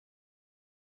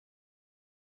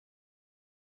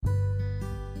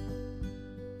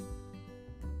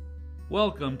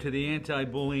Welcome to the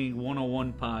Anti-Bullying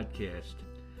 101 podcast.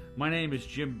 My name is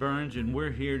Jim Burns and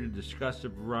we're here to discuss a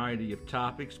variety of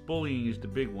topics. Bullying is the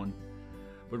big one,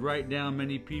 but right now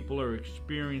many people are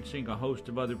experiencing a host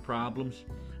of other problems: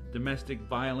 domestic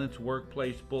violence,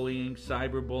 workplace bullying,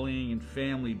 cyberbullying, and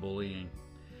family bullying.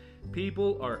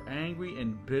 People are angry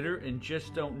and bitter and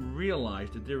just don't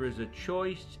realize that there is a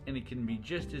choice, and it can be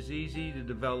just as easy to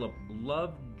develop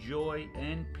love, joy,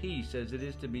 and peace as it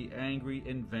is to be angry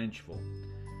and vengeful.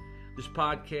 This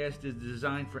podcast is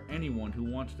designed for anyone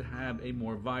who wants to have a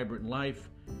more vibrant life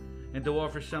and to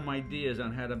offer some ideas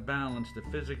on how to balance the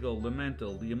physical, the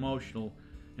mental, the emotional,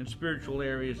 and spiritual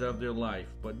areas of their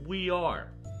life. But we are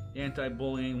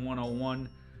Anti-Bullying 101.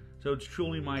 So it's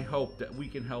truly my hope that we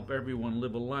can help everyone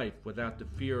live a life without the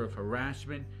fear of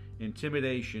harassment,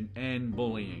 intimidation, and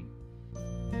bullying.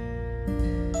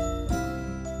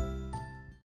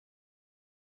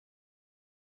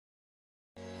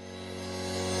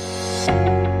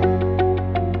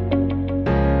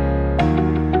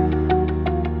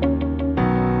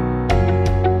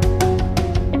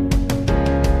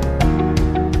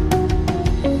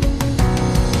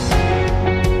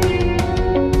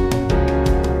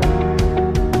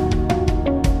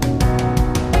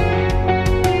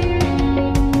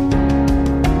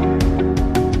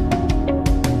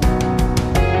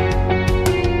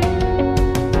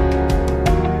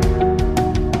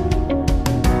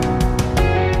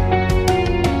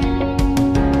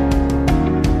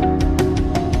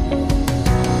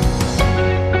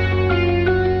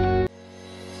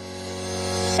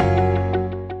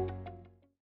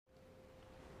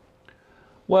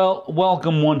 Well,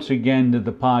 welcome once again to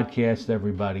the podcast,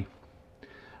 everybody.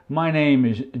 My name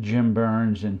is Jim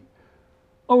Burns, and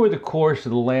over the course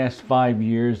of the last 5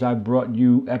 years, I've brought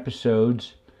you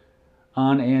episodes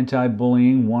on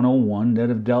Anti-Bullying 101 that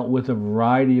have dealt with a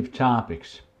variety of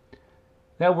topics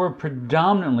that were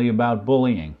predominantly about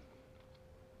bullying.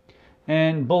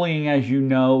 And bullying, as you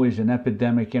know, is an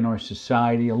epidemic in our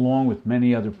society, along with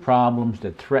many other problems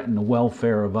that threaten the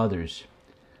welfare of others.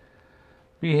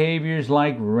 Behaviors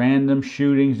like random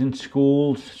shootings in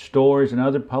schools, stores, and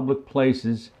other public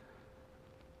places,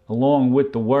 along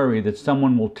with the worry that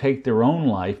someone will take their own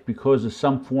life because of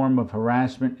some form of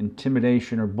harassment,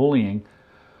 intimidation, or bullying,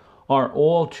 are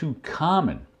all too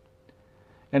common.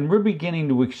 And we're beginning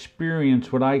to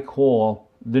experience what I call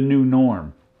the new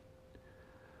norm.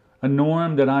 A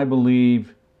norm that I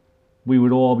believe we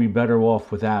would all be better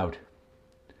off without.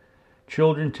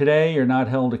 Children today are not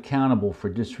held accountable for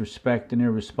disrespect and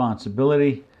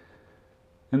irresponsibility,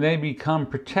 and they become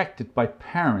protected by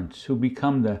parents who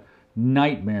become the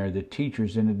nightmare that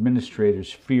teachers and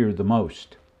administrators fear the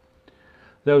most.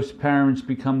 Those parents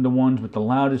become the ones with the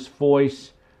loudest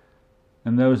voice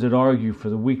and those that argue for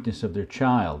the weakness of their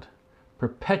child,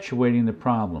 perpetuating the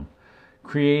problem,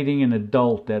 creating an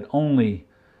adult that only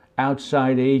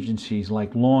outside agencies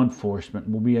like law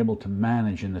enforcement will be able to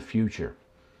manage in the future.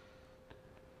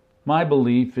 My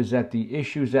belief is that the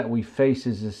issues that we face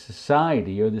as a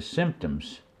society are the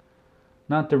symptoms,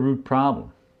 not the root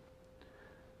problem.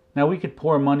 Now, we could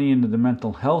pour money into the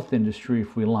mental health industry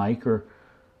if we like, or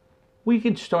we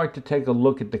can start to take a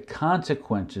look at the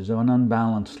consequences of an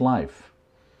unbalanced life.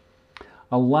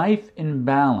 A life in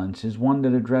balance is one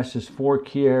that addresses 4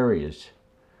 key areas: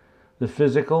 the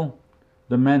physical,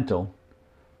 the mental,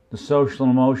 the social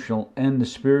and emotional, and the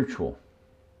spiritual.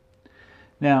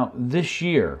 Now, this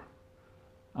year,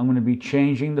 I'm going to be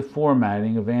changing the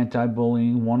formatting of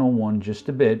Anti-Bullying 101 just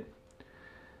a bit,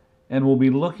 and we'll be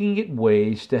looking at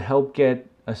ways to help get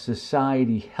a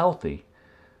society healthy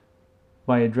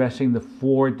by addressing the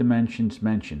 4 dimensions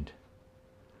mentioned.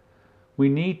 We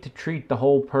need to treat the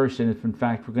whole person if in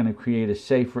fact we're going to create a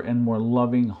safer and more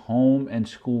loving home and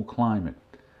school climate.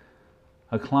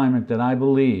 A climate that I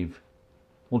believe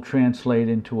will translate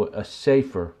into a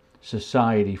safer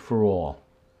society for all.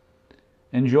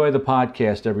 Enjoy the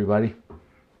podcast, everybody.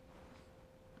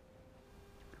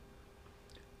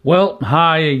 Well,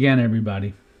 hi again,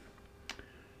 everybody.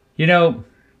 You know,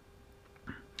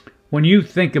 when you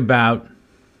think about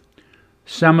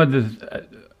some of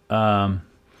the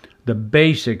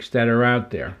basics that are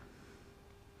out there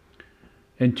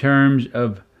in terms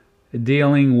of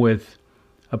dealing with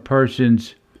a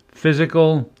person's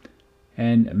physical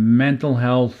and mental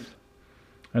health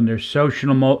and their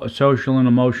social and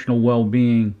emotional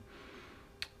well-being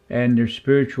and their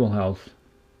spiritual health,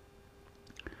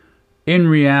 in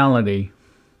reality,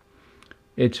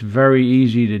 it's very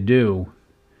easy to do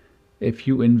if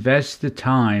you invest the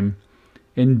time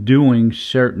in doing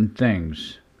certain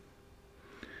things.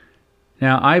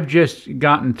 Now, I've just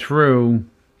gotten through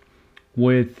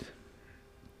with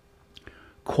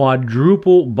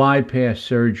quadruple bypass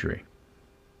surgery.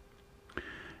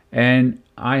 And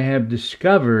I have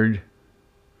discovered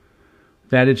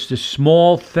that it's the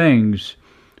small things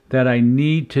that I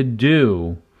need to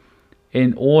do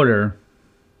in order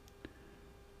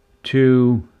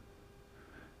to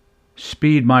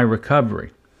speed my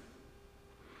recovery.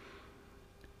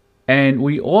 And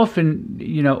we often,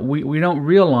 we don't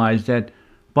realize that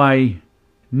by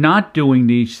not doing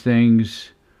these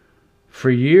things for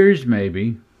years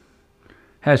maybe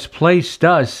has placed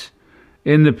us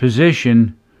in the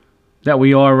position that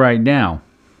we are right now.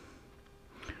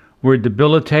 We're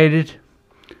debilitated.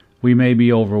 We may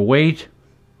be overweight.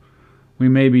 We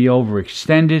may be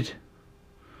overextended.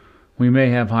 We may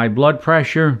have high blood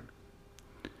pressure.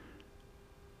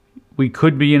 We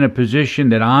could be in a position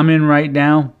that I'm in right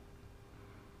now.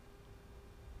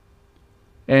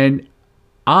 And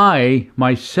I,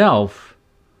 myself,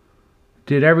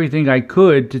 did everything I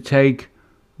could to take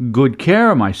good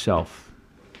care of myself.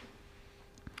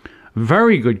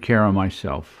 Very good care of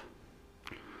myself.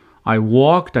 I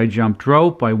walked, I jumped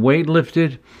rope, I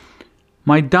weightlifted.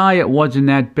 My diet wasn't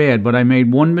that bad, but I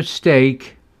made one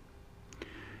mistake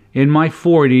in my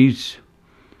 40s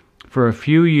for a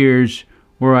few years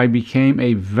where I became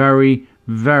a very,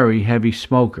 very heavy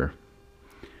smoker.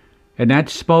 And that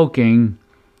smoking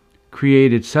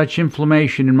created such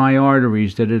inflammation in my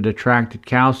arteries that it attracted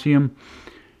calcium,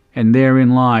 and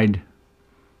therein lied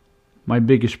my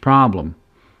biggest problem.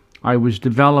 I was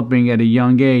developing at a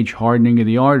young age hardening of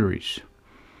the arteries,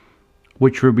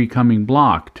 which were becoming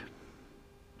blocked.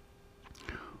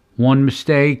 One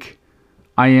mistake,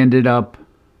 I ended up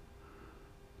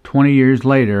 20 years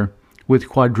later with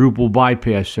quadruple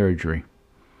bypass surgery.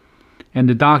 And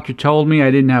the doctor told me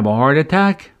I didn't have a heart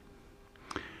attack.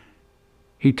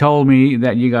 He told me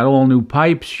that you got all new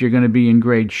pipes, you're going to be in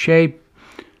great shape.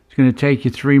 It's going to take you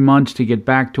 3 months to get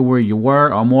back to where you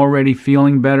were. I'm already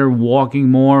feeling better, walking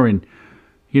more, and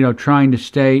trying to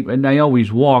stay. And I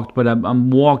always walked, but I'm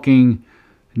walking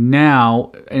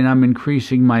now, and I'm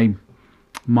increasing my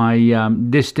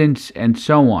distance and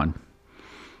so on.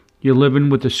 You're living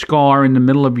with a scar in the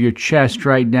middle of your chest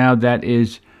right now that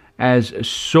is as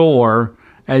sore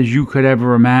as you could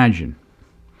ever imagine.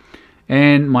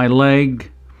 And my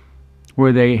leg,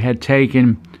 where they had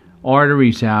taken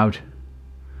arteries out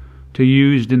to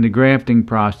use in the grafting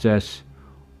process,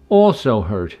 also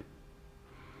hurt.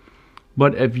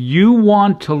 But if you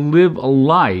want to live a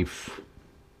life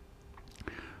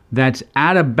that's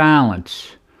out of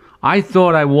balance, I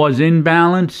thought I was in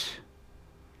balance,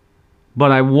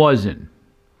 but I wasn't.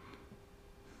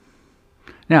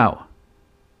 Now,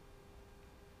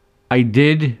 I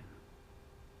did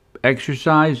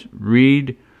exercise,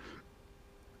 read,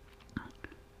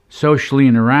 socially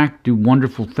interact, do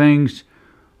wonderful things.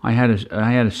 I had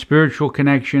a spiritual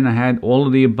connection. I had all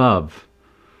of the above.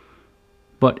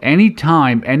 But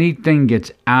anytime anything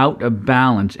gets out of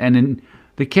balance, and in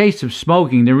the case of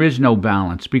smoking, there is no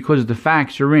balance because the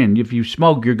facts are in. If you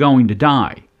smoke, you're going to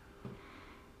die.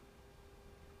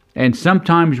 And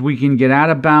sometimes we can get out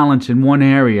of balance in one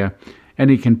area, and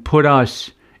it can put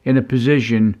us in a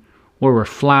position where we're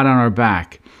flat on our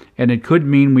back. And it could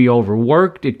mean we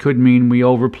overworked. It could mean we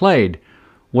overplayed.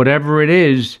 Whatever it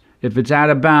is, if it's out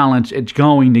of balance, it's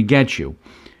going to get you.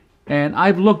 And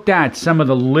I've looked at some of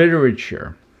the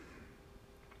literature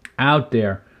out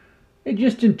there,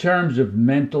 just in terms of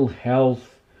mental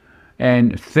health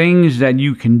and things that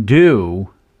you can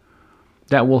do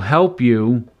that will help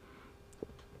you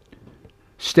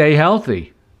stay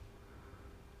healthy,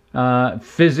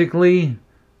 physically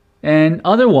and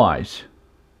otherwise.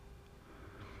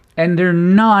 And they're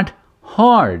not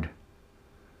hard.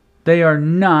 They are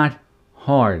not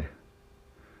hard.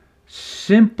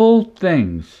 Simple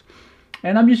things.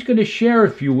 And I'm just going to share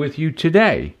a few with you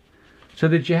today so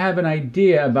that you have an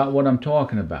idea about what I'm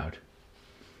talking about.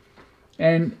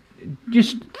 And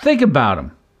just think about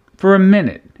them for a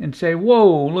minute and say,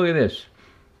 whoa, look at this.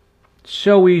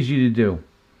 So easy to do.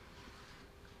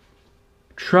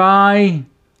 Try,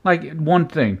 like, one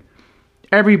thing.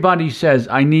 Everybody says,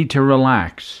 I need to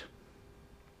relax.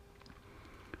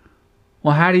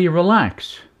 Well, how do you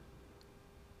relax?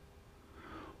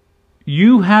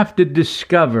 You have to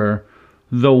discover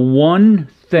the one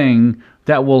thing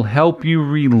that will help you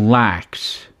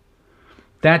relax.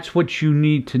 That's what you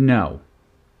need to know.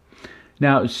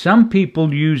 Now, some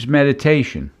people use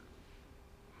meditation.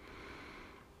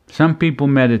 Some people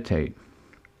meditate.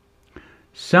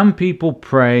 Some people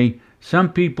pray.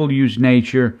 Some people use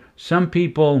nature. Some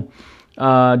people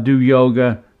do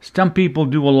yoga. Some people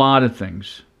do a lot of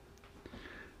things.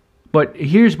 But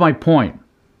here's my point.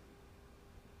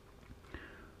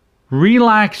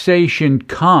 Relaxation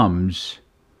comes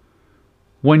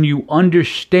when you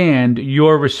understand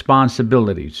your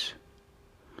responsibilities.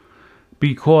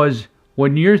 Because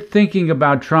when you're thinking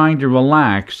about trying to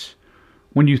relax,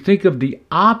 when you think of the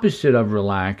opposite of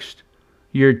relaxed,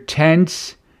 you're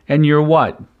tense and you're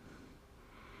what?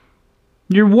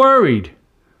 You're worried.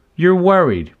 You're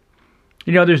worried.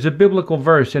 You know, there's a biblical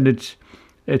verse, and it's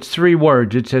 3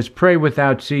 words. It says, pray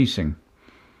without ceasing.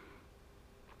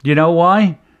 You know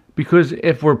why? Because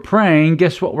if we're praying,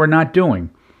 guess what we're not doing?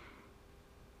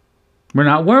 We're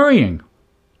not worrying.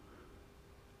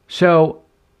 So,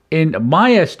 in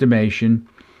my estimation,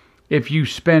 if you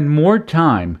spend more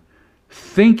time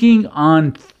thinking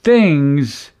on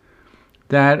things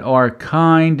that are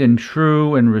kind and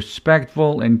true and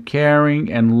respectful and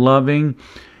caring and loving,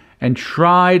 and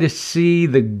try to see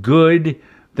the good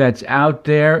that's out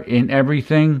there in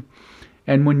everything,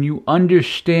 and when you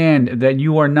understand that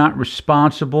you are not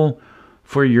responsible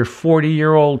for your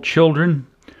 40-year-old children,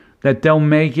 that they'll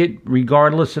make it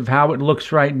regardless of how it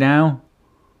looks right now,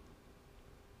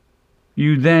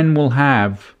 you then will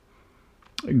have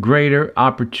greater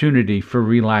opportunity for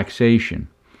relaxation.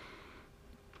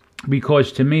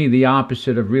 Because to me, the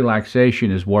opposite of relaxation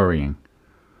is worrying.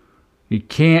 You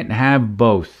can't have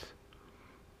both.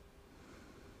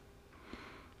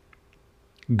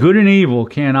 Good and evil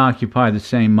can't occupy the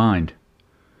same mind.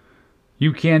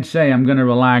 You can't say, I'm going to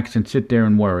relax and sit there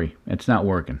and worry. It's not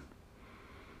working.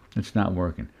 It's not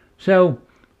working. So,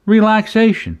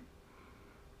 relaxation.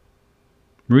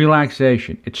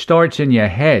 Relaxation. It starts in your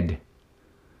head.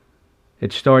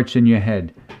 It starts in your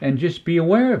head. And just be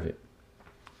aware of it.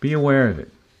 Be aware of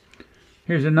it.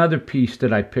 Here's another piece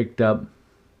that I picked up.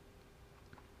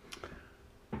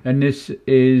 And this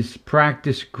is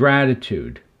practice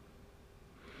gratitude.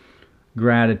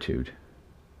 Gratitude.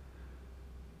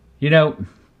 You know,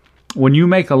 when you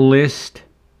make a list,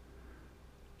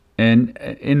 and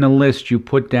in the list you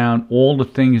put down all the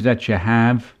things that you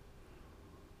have,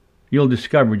 you'll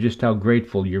discover just how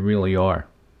grateful you really are.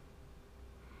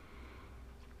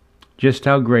 Just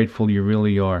how grateful you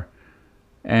really are.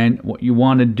 And what you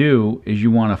want to do is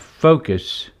you want to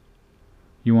focus.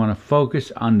 You want to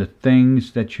focus on the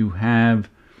things that you have,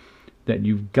 that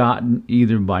you've gotten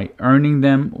either by earning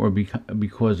them or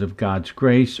because of God's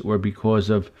grace or because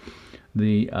of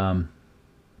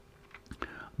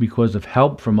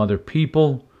help from other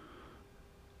people.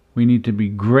 We need to be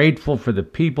grateful for the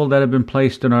people that have been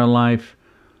placed in our life,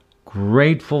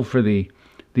 grateful for the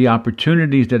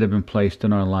opportunities that have been placed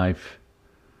in our life.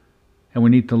 And we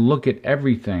need to look at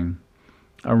everything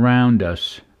around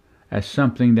us as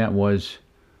something that was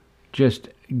just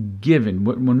given.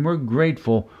 When we're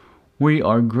grateful, we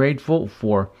are grateful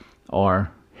for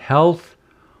our health,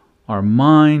 our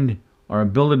mind, our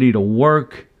ability to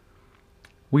work.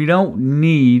 We don't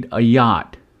need a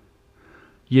yacht.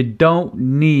 You don't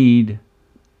need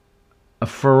a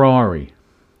Ferrari.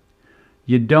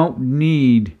 You don't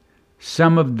need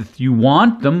some of the... You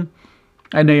want them,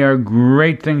 and they are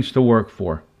great things to work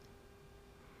for.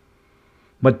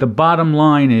 But the bottom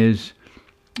line is,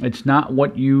 it's not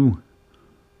what you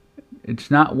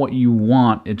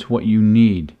want, it's what you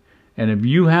need. And if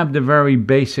you have the very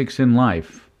basics in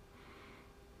life,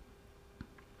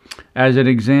 as an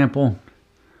example,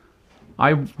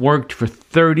 I worked for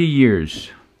 30 years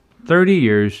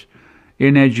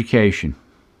in education.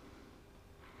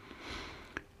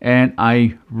 And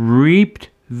I reaped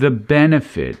the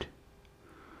benefit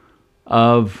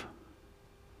of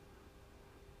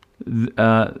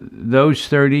those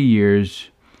 30 years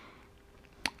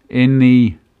in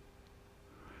the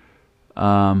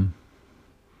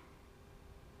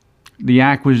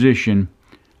acquisition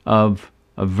of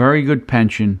a very good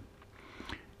pension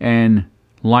and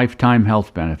lifetime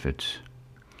health benefits.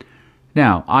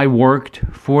 Now, I worked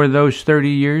for those 30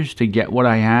 years to get what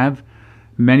I have.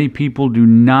 Many people do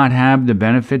not have the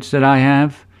benefits that I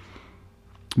have.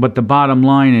 But the bottom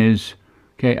line is,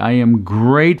 okay, I am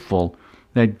grateful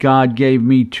that God gave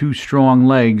me 2 strong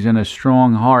legs and a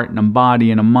strong heart and a body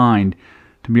and a mind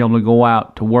to be able to go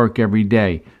out to work every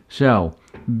day. So,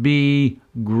 be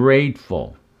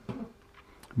grateful.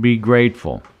 Be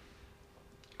grateful.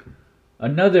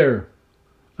 Another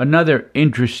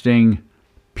interesting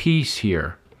piece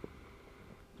here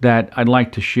that I'd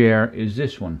like to share is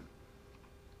this one.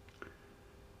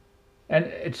 And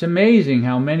it's amazing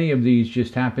how many of these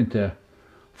just happen to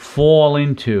fall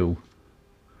into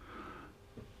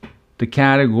the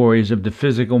categories of the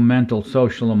physical, mental,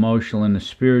 social, emotional, and the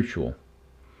spiritual.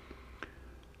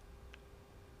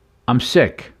 I'm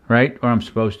sick, right? Or I'm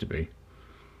supposed to be.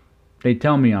 They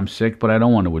tell me I'm sick, but I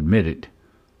don't want to admit it.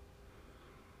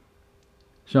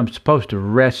 So I'm supposed to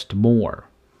rest more,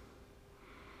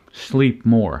 sleep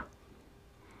more.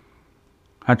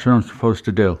 That's what I'm supposed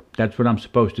to do. That's what I'm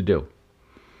supposed to do.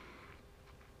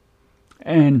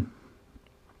 And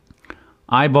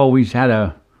I've always had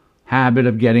a habit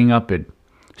of getting up at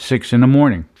 6 in the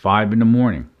morning, 5 in the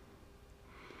morning.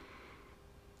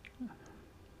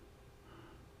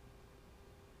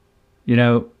 You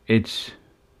know, it's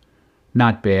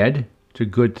not bad. It's a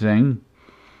good thing.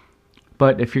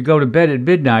 But if you go to bed at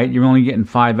midnight, you're only getting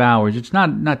 5 hours. It's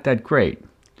not that great.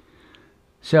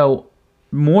 So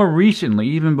more recently,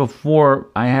 even before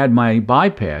I had my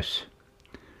bypass,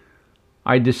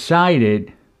 I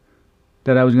decided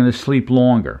that I was going to sleep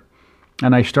longer.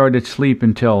 And I started sleep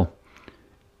until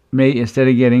instead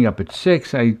of getting up at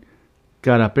 6, I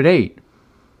got up at 8.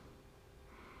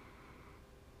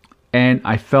 And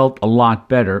I felt a lot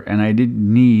better, and I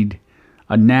didn't need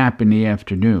a nap in the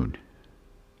afternoon.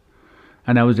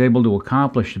 And I was able to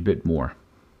accomplish a bit more.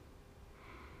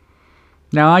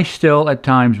 Now, I still, at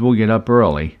times, will get up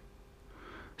early,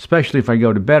 especially if I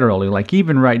go to bed early. Like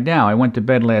even right now, I went to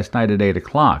bed last night at 8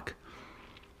 o'clock.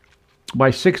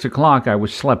 By 6 o'clock, I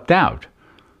was slept out.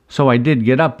 So I did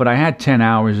get up, but I had 10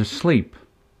 hours of sleep.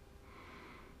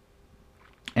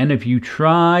 And if you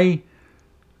try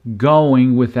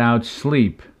going without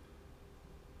sleep,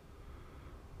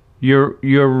 you're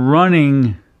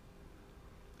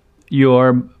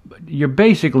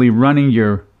basically running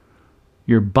your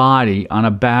body on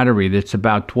a battery that's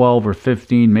about 12 or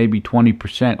 15, maybe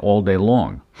 20% all day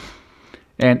long.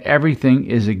 And everything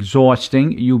is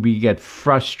exhausting. You get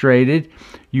frustrated.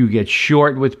 You get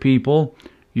short with people.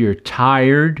 You're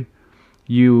tired.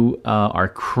 You are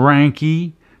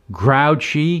cranky,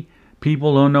 grouchy.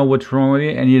 People don't know what's wrong with you,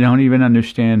 and you don't even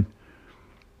understand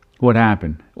what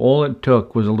happened. All it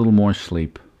took was a little more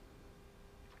sleep.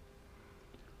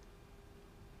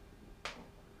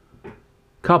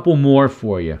 Couple more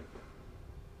for you.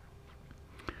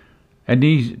 And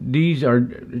these are,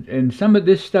 and some of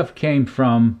this stuff came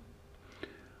from,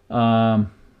 let's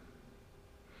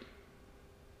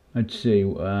see,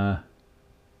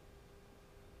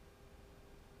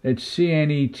 it's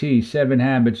CNET, 7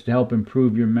 Habits to Help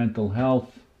Improve Your Mental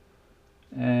Health.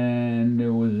 And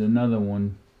there was another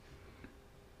one.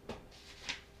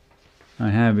 I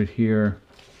have it here.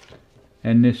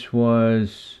 And this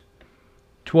was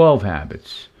 12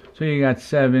 Habits. So you got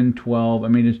 7, 12. I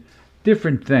mean, there's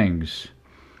different things.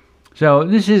 So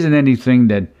this isn't anything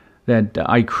that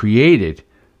I created.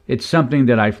 It's something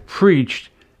that I've preached,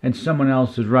 and someone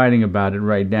else is writing about it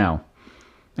right now.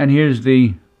 And here's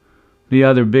the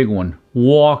other big one.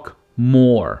 Walk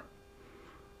more.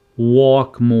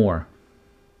 Walk more.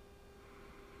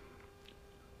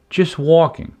 Just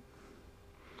walking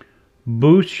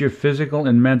boosts your physical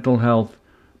and mental health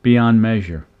beyond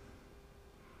measure.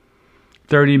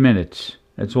 30 minutes.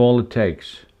 That's all it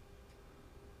takes.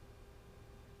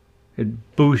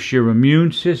 It boosts your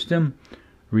immune system,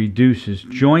 reduces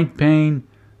joint pain,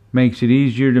 makes it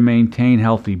easier to maintain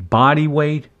healthy body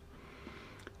weight,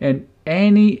 and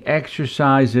any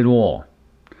exercise at all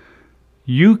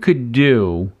you could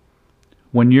do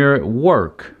when you're at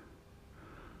work.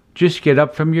 Just get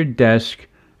up from your desk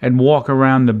and walk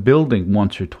around the building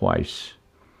once or twice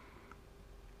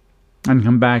and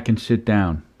come back and sit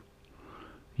down.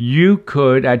 You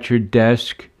could, at your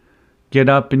desk, get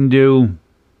up and do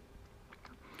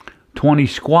 20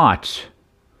 squats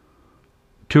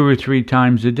 2 or 3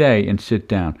 times a day and sit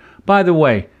down. By the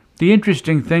way, the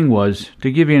interesting thing was,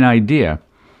 to give you an idea,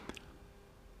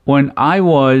 when I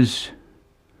was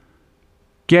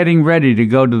getting ready to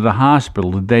go to the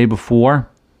hospital the day before,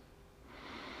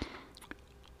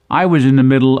 I was in the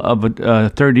middle of a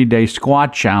 30-day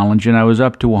squat challenge, and I was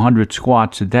up to 100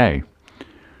 squats a day.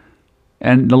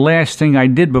 And the last thing I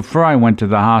did before I went to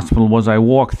the hospital was I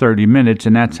walked 30 minutes,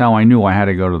 and that's how I knew I had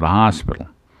to go to the hospital.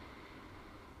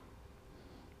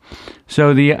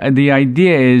 So the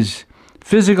idea is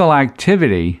physical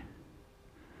activity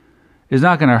is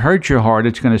not going to hurt your heart,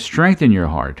 it's going to strengthen your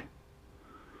heart.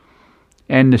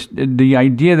 And the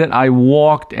idea that I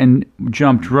walked and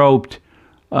jumped rope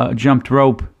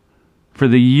for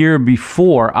the year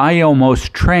before, I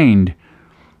almost trained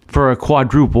for a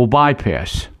quadruple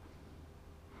bypass.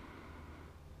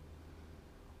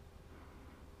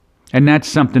 And that's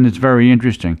something that's very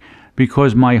interesting,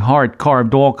 because my heart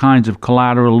carved all kinds of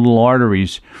collateral little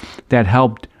arteries that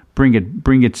helped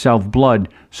bring itself blood,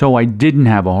 so I didn't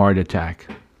have a heart attack.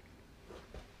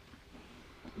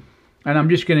 And I'm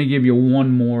just going to give you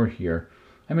one more here.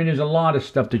 I mean, there's a lot of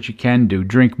stuff that you can do.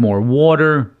 Drink more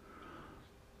water.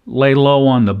 Lay low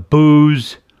on the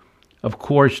booze. Of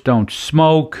course, don't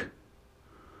smoke.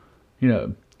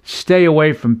 Stay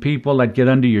away from people that get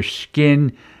under your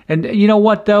skin. And you know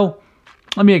what, though?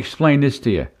 Let me explain this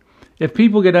to you. If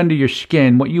people get under your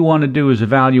skin, what you want to do is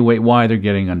evaluate why they're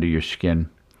getting under your skin.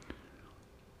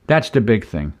 That's the big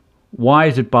thing. Why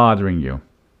is it bothering you?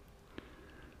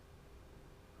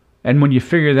 And when you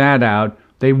figure that out,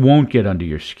 they won't get under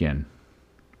your skin.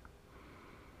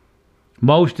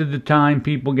 Most of the time,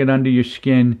 people get under your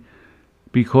skin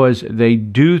because they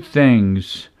do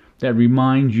things that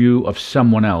remind you of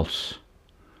someone else.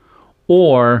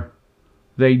 Or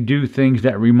they do things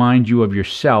that remind you of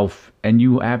yourself, and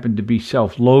you happen to be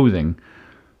self-loathing,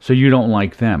 so you don't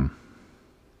like them.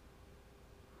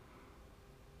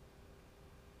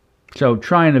 So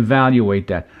try and evaluate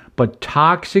that. But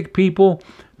toxic people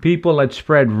that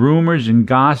spread rumors and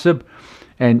gossip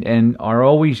and are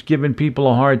always giving people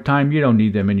a hard time, you don't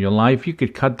need them in your life. You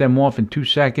could cut them off in 2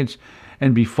 seconds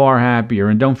and be far happier.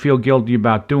 And don't feel guilty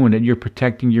about doing it. You're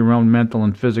protecting your own mental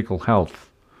and physical health.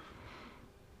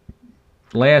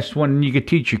 Last one, you could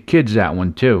teach your kids that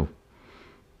one too.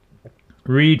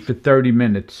 Read for 30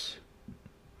 minutes.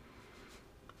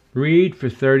 Read for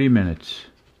 30 minutes.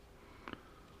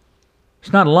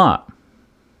 It's not a lot.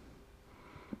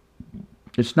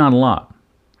 It's not a lot.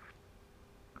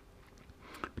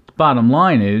 But the bottom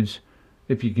line is,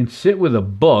 if you can sit with a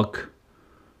book,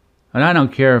 and I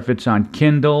don't care if it's on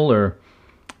Kindle or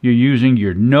you're using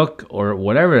your Nook or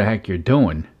whatever the heck you're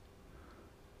doing,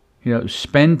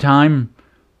 spend time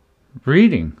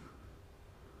reading.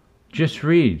 Just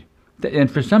read.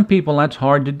 And for some people, that's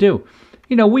hard to do.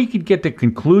 We could get the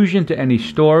conclusion to any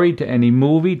story, to any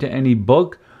movie, to any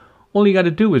book. All you got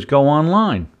to do is go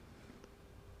online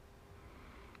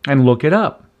and look it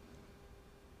up.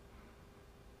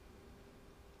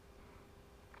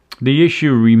 The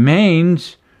issue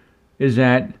remains is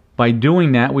that by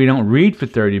doing that, we don't read for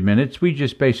 30 minutes. We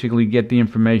just basically get the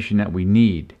information that we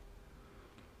need.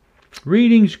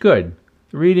 Reading's good.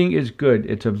 Reading is good.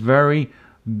 It's a very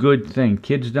good thing.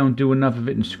 Kids don't do enough of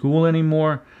it in school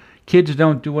anymore. Kids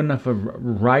don't do enough of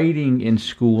writing in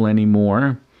school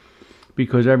anymore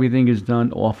because everything is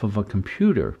done off of a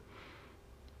computer.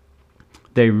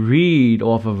 They read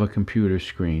off of a computer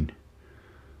screen.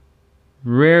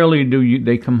 Rarely do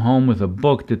they come home with a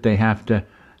book that they have to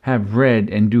have read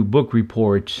and do book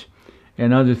reports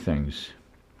and other things.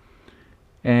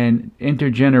 And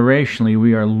intergenerationally,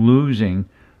 we are losing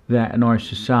that in our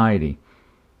society.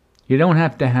 You don't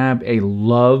have to have a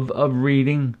love of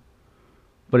reading,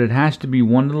 but it has to be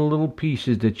one of the little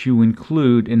pieces that you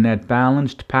include in that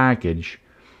balanced package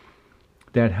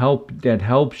that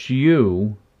helps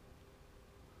you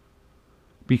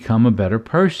become a better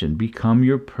person, become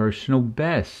your personal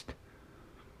best,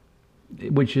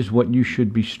 which is what you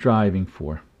should be striving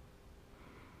for.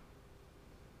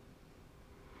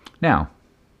 Now,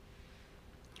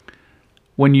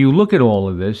 when you look at all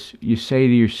of this, you say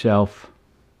to yourself,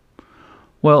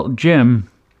 well, Jim,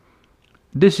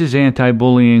 this is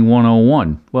Anti-Bullying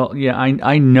 101. Well, yeah,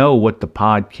 I know what the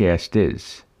podcast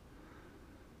is.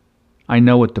 I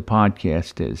know what the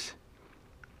podcast is.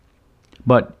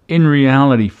 But in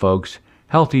reality, folks,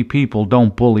 healthy people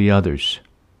don't bully others.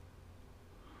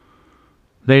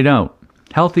 They don't.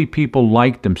 Healthy people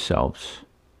like themselves.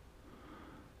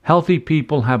 Healthy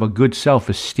people have a good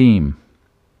self-esteem.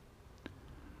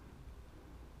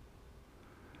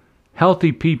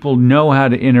 Healthy people know how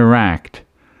to interact.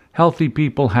 Healthy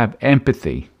people have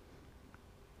empathy.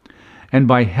 And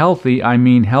by healthy, I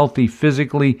mean healthy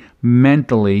physically,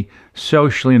 mentally,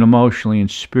 socially, and emotionally, and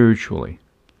spiritually.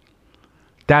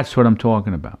 That's what I'm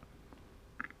talking about.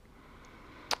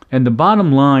 And the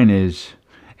bottom line is,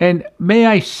 and may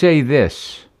I say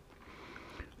this,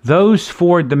 those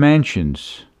 4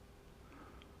 dimensions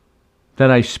that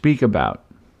I speak about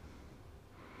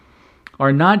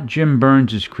are not Jim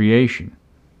Burns' creation.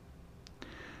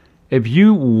 If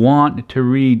you want to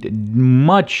read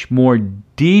much more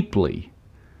deeply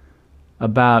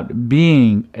about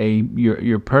being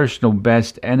your personal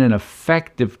best and an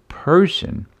effective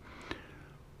person,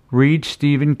 read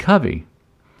Stephen Covey,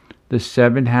 The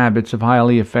 7 Habits of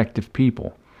Highly Effective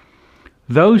People.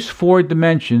 Those 4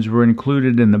 dimensions were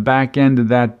included in the back end of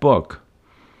that book.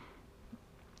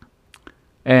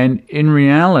 And in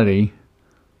reality,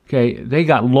 they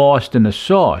got lost in the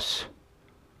sauce.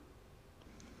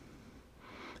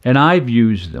 And I've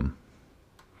used them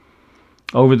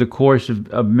over the course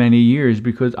of many years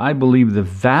because I believe the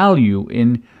value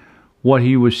in what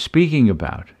he was speaking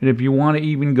about. And if you want to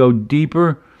even go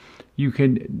deeper, you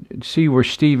can see where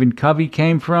Stephen Covey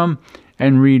came from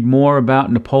and read more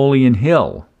about Napoleon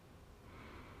Hill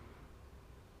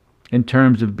in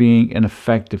terms of being an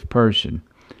effective person.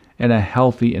 and a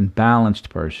healthy and balanced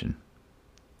person.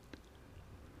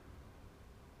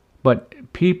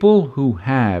 But people who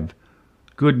have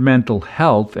good mental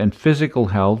health and physical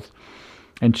health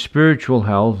and spiritual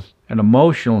health and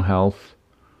emotional health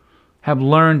have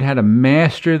learned how to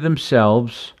master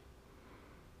themselves,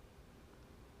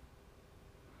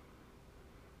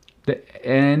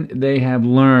 and they have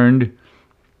learned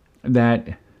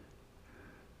that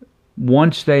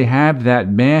once they have that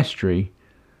mastery,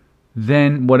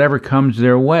 then whatever comes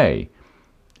their way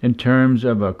in terms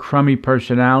of a crummy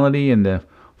personality in the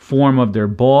form of their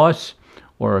boss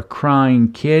or a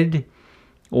crying kid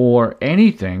or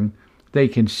anything, they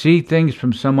can see things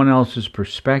from someone else's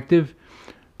perspective.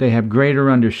 They have greater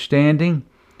understanding,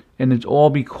 and it's all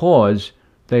because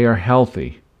they are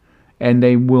healthy and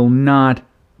they will not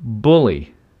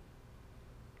bully.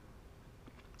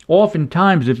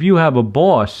 Oftentimes, if you have a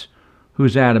boss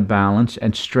who's out of balance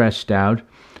and stressed out,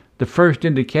 the first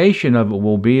indication of it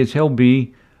will be is he'll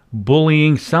be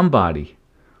bullying somebody,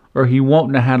 or he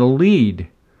won't know how to lead,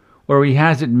 or he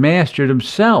hasn't mastered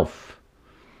himself.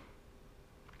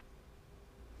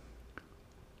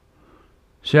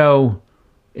 So,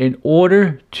 in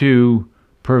order to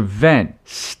prevent,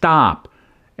 stop,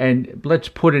 and let's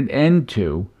put an end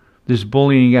to this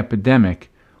bullying epidemic,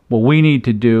 what we need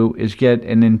to do is get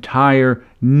an entire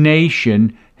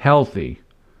nation healthy.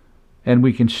 And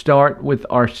we can start with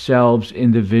ourselves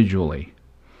individually.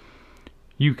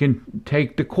 You can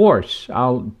take the course.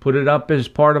 I'll put it up as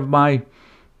part of the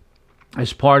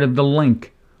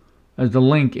link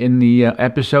in the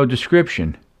episode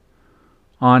description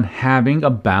on having a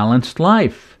balanced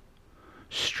life.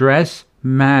 Stress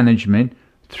management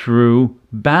through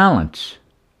balance.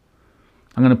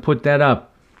 I'm going to put that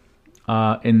up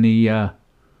in the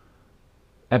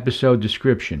episode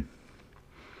description.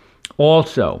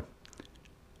 Also,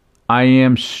 I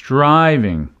am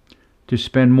striving to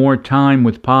spend more time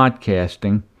with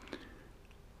podcasting.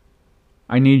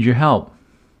 I need your help.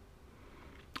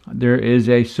 There is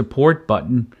a support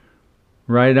button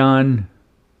right on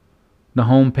the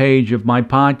homepage of my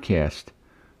podcast.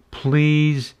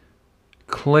 Please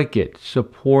click it,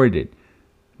 support it.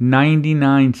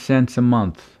 99 cents a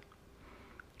month.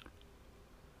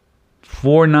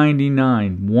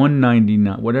 $4.99,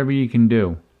 $1.99, whatever you can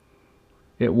do.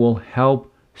 It will help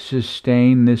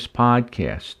sustain this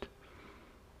podcast.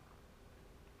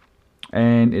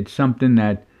 And it's something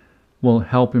that will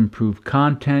help improve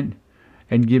content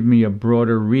and give me a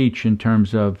broader reach in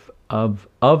terms of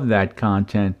that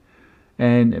content,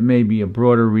 and maybe a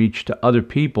broader reach to other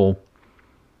people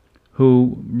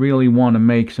who really want to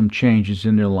make some changes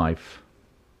in their life.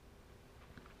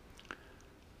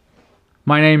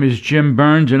 My name is Jim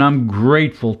Burns, and I'm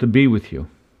grateful to be with you.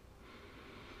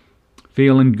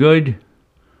 Feeling good,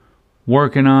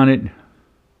 working on it,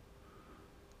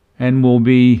 and we'll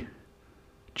be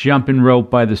jumping rope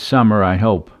by the summer, I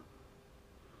hope.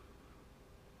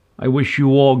 I wish you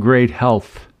all great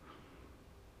health.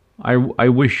 I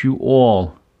wish you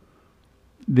all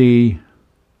the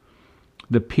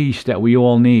peace that we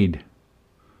all need.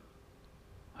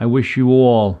 I wish you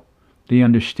all the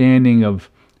understanding of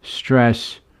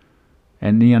stress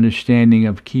and the understanding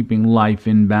of keeping life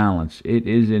in balance. It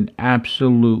is an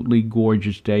absolutely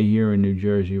gorgeous day here in New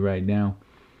Jersey right now.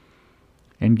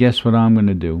 And guess what I'm going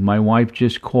to do? My wife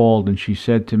just called and she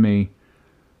said to me,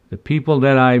 the people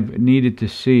that I've needed to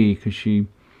see, because she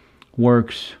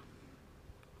works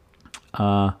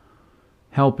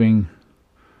helping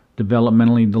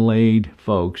developmentally delayed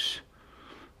folks,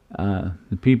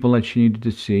 the people that she needed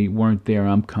to see weren't there.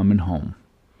 I'm coming home.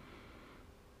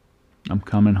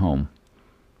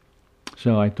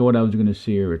 So I thought I was going to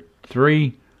see her at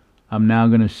 3. I'm now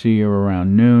going to see her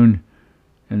around noon,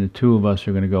 and the two of us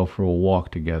are going to go for a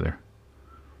walk together.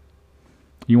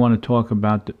 You want to talk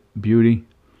about the beauty?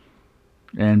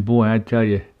 And boy, I tell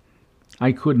you,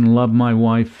 I couldn't love my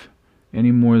wife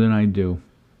any more than I do,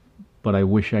 but I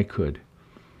wish I could,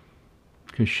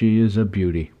 because she is a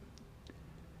beauty,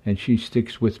 and she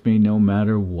sticks with me no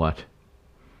matter what.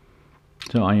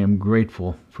 So I am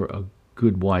grateful for a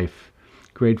good wife,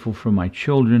 grateful for my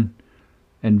children,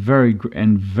 and very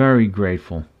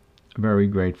grateful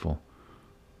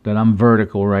that I'm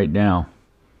vertical right now,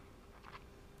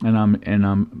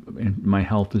 and my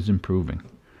health is improving.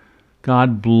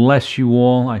 God bless you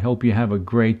all. I hope you have a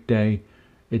great day.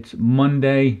 It's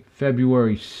Monday,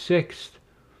 February 6th,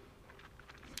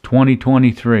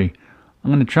 2023. I'm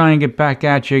going to try and get back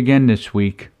at you again this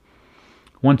week.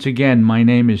 Once again, my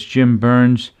name is Jim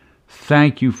Burns.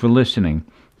 Thank you for listening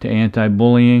to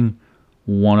Anti-Bullying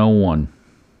 101.